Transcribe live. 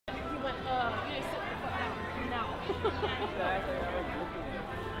Hi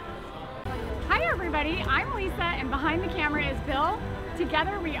everybody, I'm Lisa and behind the camera is Bill.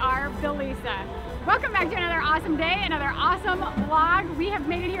 Together we are Billisa. Welcome back to another awesome day, another awesome vlog. We have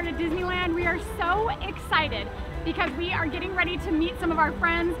made it here to Disneyland. We are so excited because we are getting ready to meet some of our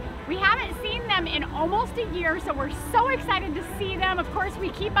friends. We haven't seen them in almost a year, so we're so excited to see them. Of course, we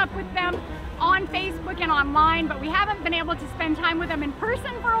keep up with them on Facebook and online, but we haven't been able to spend time with them in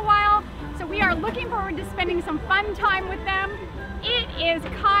person for a while. So we are looking forward to spending some fun time with them. It is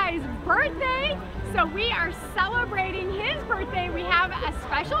Khai's birthday, so we are celebrating his birthday. We have a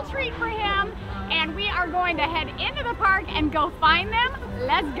special treat for him, and we are going to head into the park and go find them.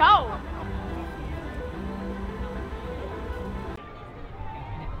 Let's go.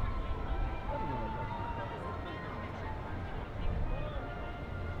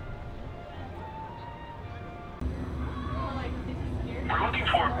 We're looking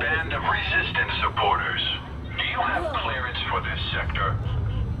for a band of resistance supporters. Do you have clearance for this sector?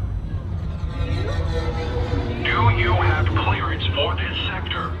 Do you have clearance for this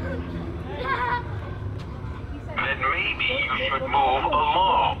sector? Then maybe you should move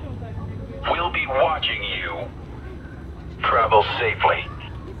along. We'll be watching you. Travel safely.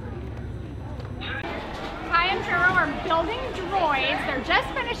 Khai and Pharaoh are building droids. They're just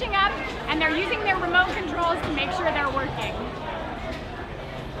finishing up, and they're using their remote controls to make sure they're working.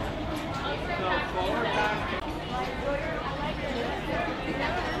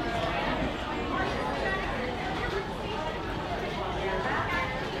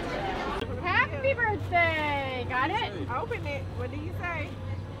 Happy birthday! Got it? Open it. What do you say?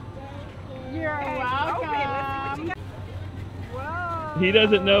 You're welcome. Open it. Let's see what you got. Whoa. He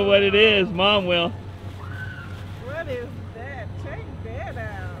doesn't know what it is. Mom will. What is that? Check that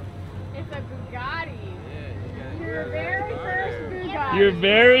out. It's a Bugatti. Your very first Bugatti. Your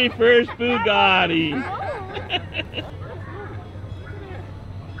very first Bugatti.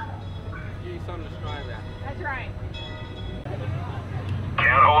 That's right.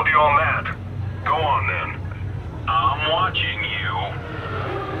 Can't hold you on that. Go on then. I'm watching you.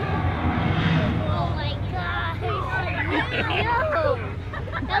 Oh my god.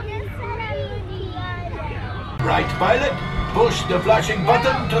 Right, pilot, push the flashing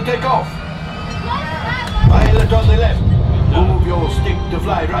button to take off. Pilot on the left, move your stick to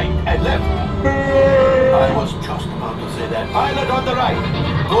fly right and left. I was just about to say that. Pilot on the right,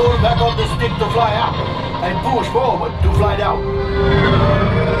 pull back on the stick to fly up and push forward to fly down.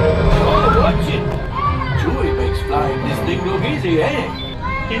 Oh, watch it. Chewie makes flying this thing look easy, eh?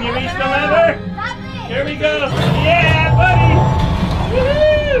 Can you reach the lever? Here we go. Yeah, buddy.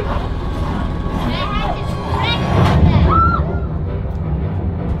 Woohoo!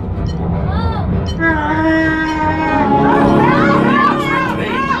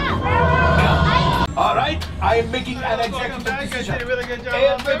 All right, I am making an executive decision.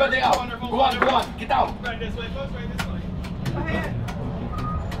 Everybody out. Go on, get out. Right this way, folks, right this way. Go ahead.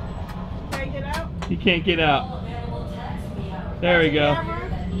 Can't get out? He can't get out. There we go.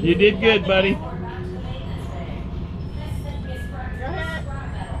 You did good, buddy. Go ahead.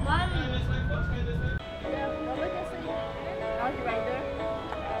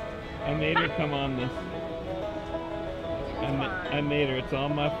 I made her come on this. I made her. It's all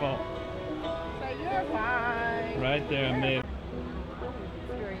my fault. So you're fine. Right there, I made her.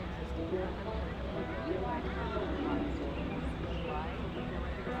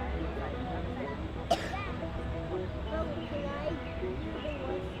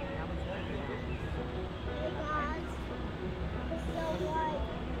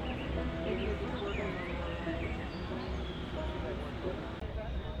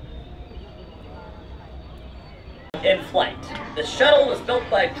 In flight, the shuttle was built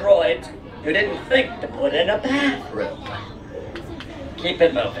by droids who didn't think to put in a bathroom. Keep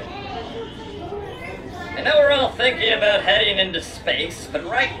it moving. I know we're all thinking about heading into space, but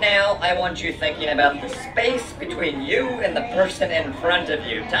right now I want you thinking about the space between you and the person in front of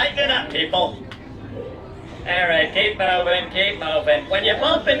you. Tighten it up, people. Alright, keep moving, keep moving. When you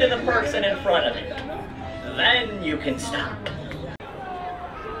bump into the person in front of you, then you can stop.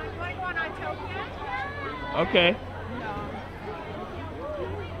 Okay.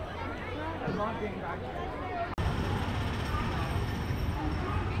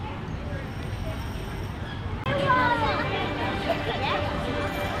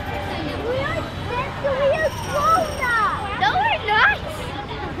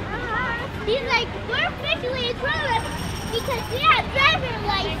 He's like, we're officially grown because we have driver's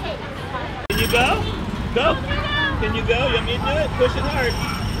license. Can you go? Go. Can you go? You want me to do it? Push it hard.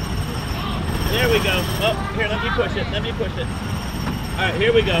 There we go. Oh, here, let me push it. Let me push it. All right,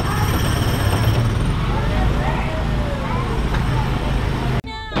 here we go.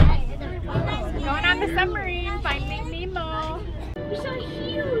 submarine, Finding Nemo. You're so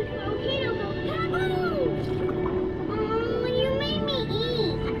huge. Volcano volcano. Oh, you made me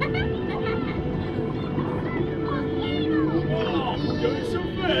eat. Oh, you're so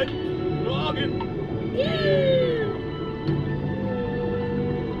fat. Noggin.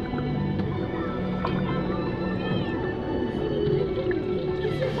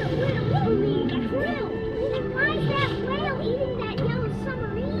 Why is that whale eating that yellow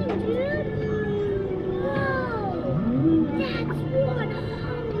submarine, dude? Whoa! That's one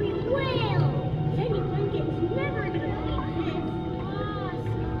hungry whale! Teddy Blanket's never gonna eat this.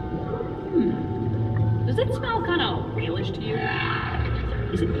 Awesome! Does it smell kind of whalish to you? That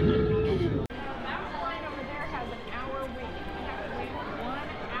line over there has an hour wait. You have to wait 1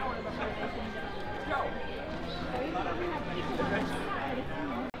 hour before they can go.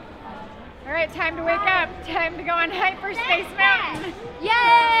 All right, time to wake up. Time to go on Hyperspace Mountain. Yay!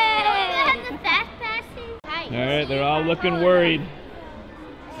 Have the fast passes? Hi. All right, they're all looking worried.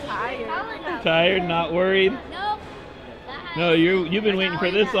 Tired. Tired, not worried? Nope. No, you've been waiting for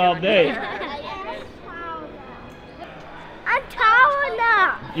this all day. I'm tall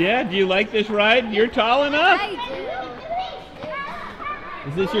enough. Yeah, do you like this ride? You're tall enough? I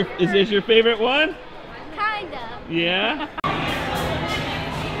do. Is this your favorite one? Kind of. Yeah?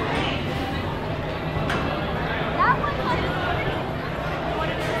 That one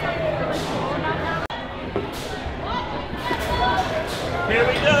Here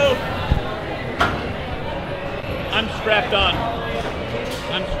we go. I'm strapped on.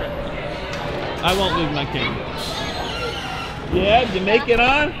 I'm strapped. I won't lose my camera. Yeah, did you make it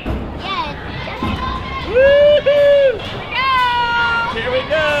on? Yes. Woohoo! Here we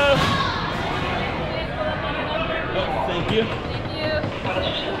go. Oh, thank you.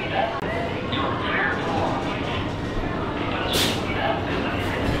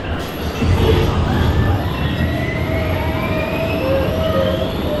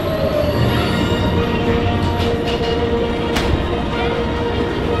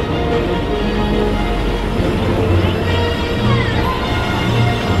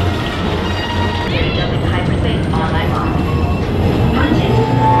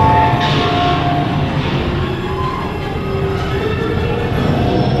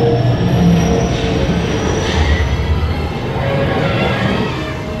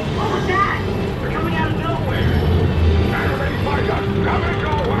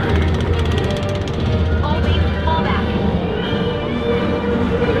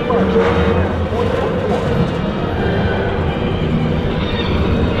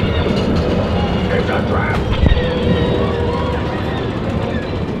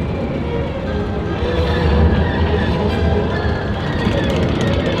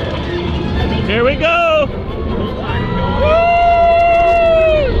 Here we go! Woo!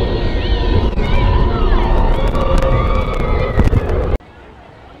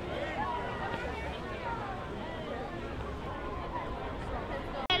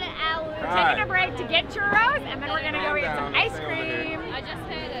 Taking a break to get churros, and then we're gonna go eat some ice cream. I just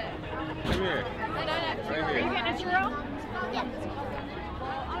hit it. Come here. Are you getting a churro?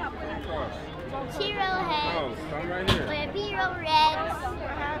 Churro head. Oh, come right here. With churro reds.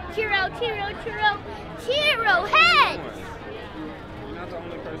 Churro, churro, churro. Churro heads! You're not the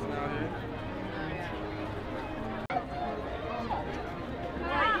only person out here.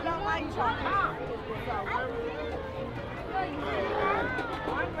 You don't like chocolate.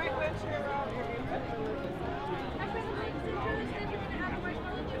 One regular churro.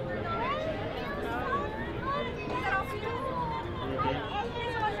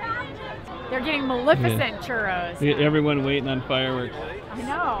 They're getting Maleficent churros. Everyone waiting on fireworks. I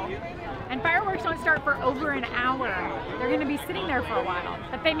know. And fireworks don't start for over an hour. They're going to be sitting there for a while,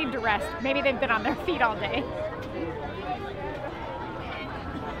 but they need to rest. Maybe they've been on their feet all day.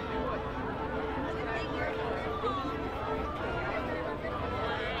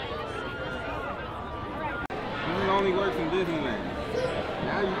 This only works in Disneyland.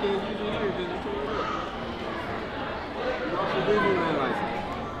 Now you can't use it here because you tore it up. You lost your Disneyland license.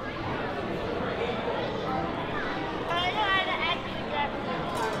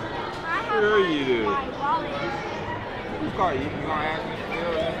 Sure you do. Whose car? You gonna ask me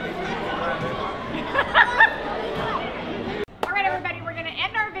All right, everybody, we're going to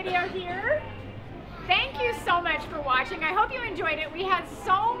end our video here. Thank you so much for watching. I hope you enjoyed it. We had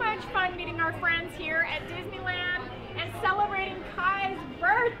so much fun meeting our friends here at Disneyland and celebrating Khai's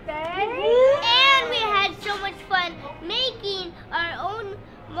birthday. And we had so much fun making our own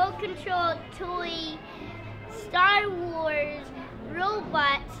remote control toy Star Wars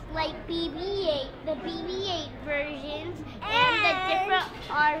robots like BB-8, the BB-8 versions, and the different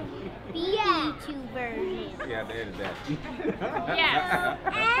RB-2 versions. Yeah, they added that. Yes.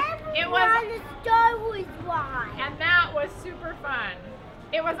 And It it was- was the Star Wars one. And that was super fun.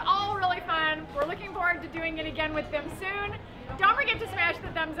 It was all really fun. We're looking forward to doing it again with them soon. Don't forget to smash the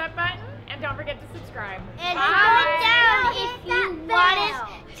thumbs up button and don't forget to subscribe. And Bye. comment down if you want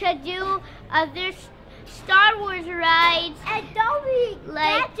us to do other Star Wars rides. And don't forget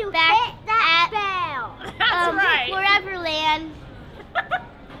like to hit that bell. That's right. Foreverland.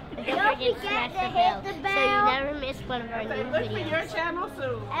 Don't forget to hit the bell. So you never miss one of our new Look for your videos. channel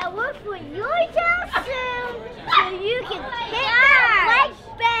soon. And look for your channel soon so you can hit that like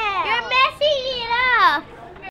bell. You're messing it up.